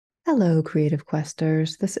Hello, creative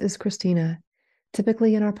questers. This is Christina.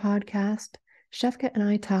 Typically in our podcast, Shefka and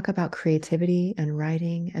I talk about creativity and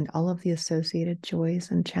writing and all of the associated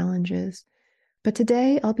joys and challenges. But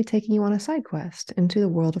today I'll be taking you on a side quest into the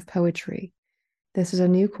world of poetry. This is a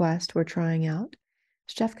new quest we're trying out.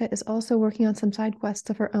 Shefka is also working on some side quests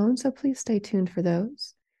of her own, so please stay tuned for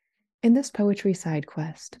those. In this poetry side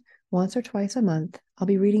quest, once or twice a month, I'll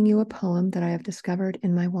be reading you a poem that I have discovered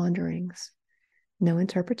in my wanderings. No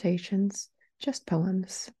interpretations, just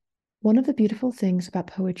poems. One of the beautiful things about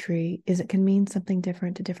poetry is it can mean something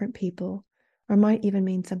different to different people, or might even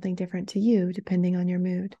mean something different to you, depending on your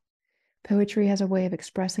mood. Poetry has a way of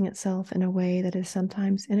expressing itself in a way that is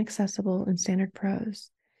sometimes inaccessible in standard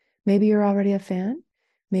prose. Maybe you're already a fan,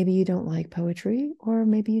 maybe you don't like poetry, or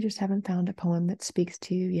maybe you just haven't found a poem that speaks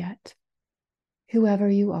to you yet. Whoever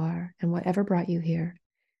you are and whatever brought you here,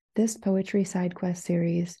 this Poetry Side Quest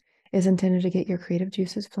series is intended to get your creative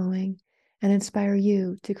juices flowing and inspire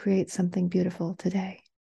you to create something beautiful today.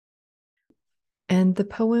 And the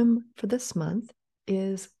poem for this month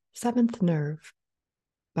is Seventh Nerve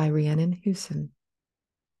by Rhiannon Hooson.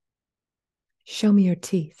 Show me your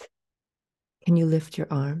teeth. Can you lift your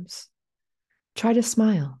arms? Try to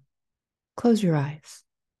smile. Close your eyes.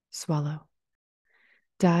 Swallow.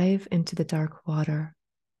 Dive into the dark water.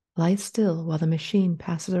 Lie still while the machine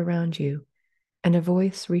passes around you and a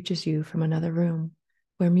voice reaches you from another room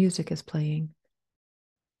where music is playing.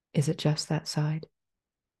 Is it just that side?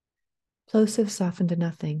 Plosive soften to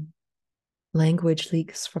nothing. Language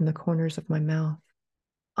leaks from the corners of my mouth.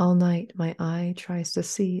 All night my eye tries to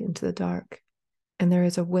see into the dark, and there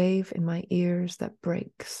is a wave in my ears that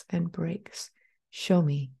breaks and breaks. Show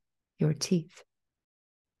me your teeth.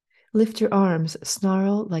 Lift your arms,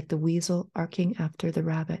 snarl like the weasel arcing after the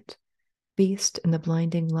rabbit. Beast in the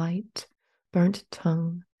blinding light, burnt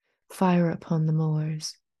tongue, fire upon the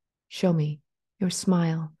moors. Show me your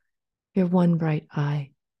smile, your one bright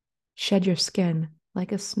eye. Shed your skin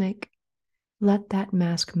like a snake. Let that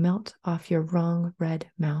mask melt off your wrong red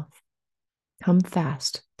mouth. Come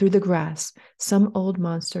fast through the grass, some old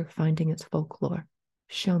monster finding its folklore.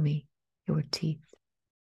 Show me your teeth.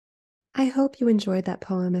 I hope you enjoyed that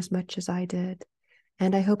poem as much as I did,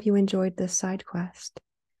 and I hope you enjoyed this side quest.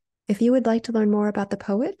 If you would like to learn more about the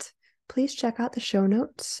poet, please check out the show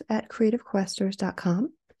notes at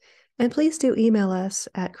creativequesters.com. And please do email us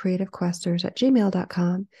at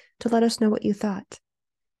creativequesters@gmail.com to let us know what you thought.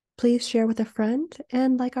 Please share with a friend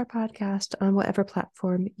and like our podcast on whatever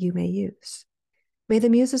platform you may use. May the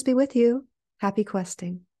muses be with you. Happy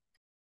questing.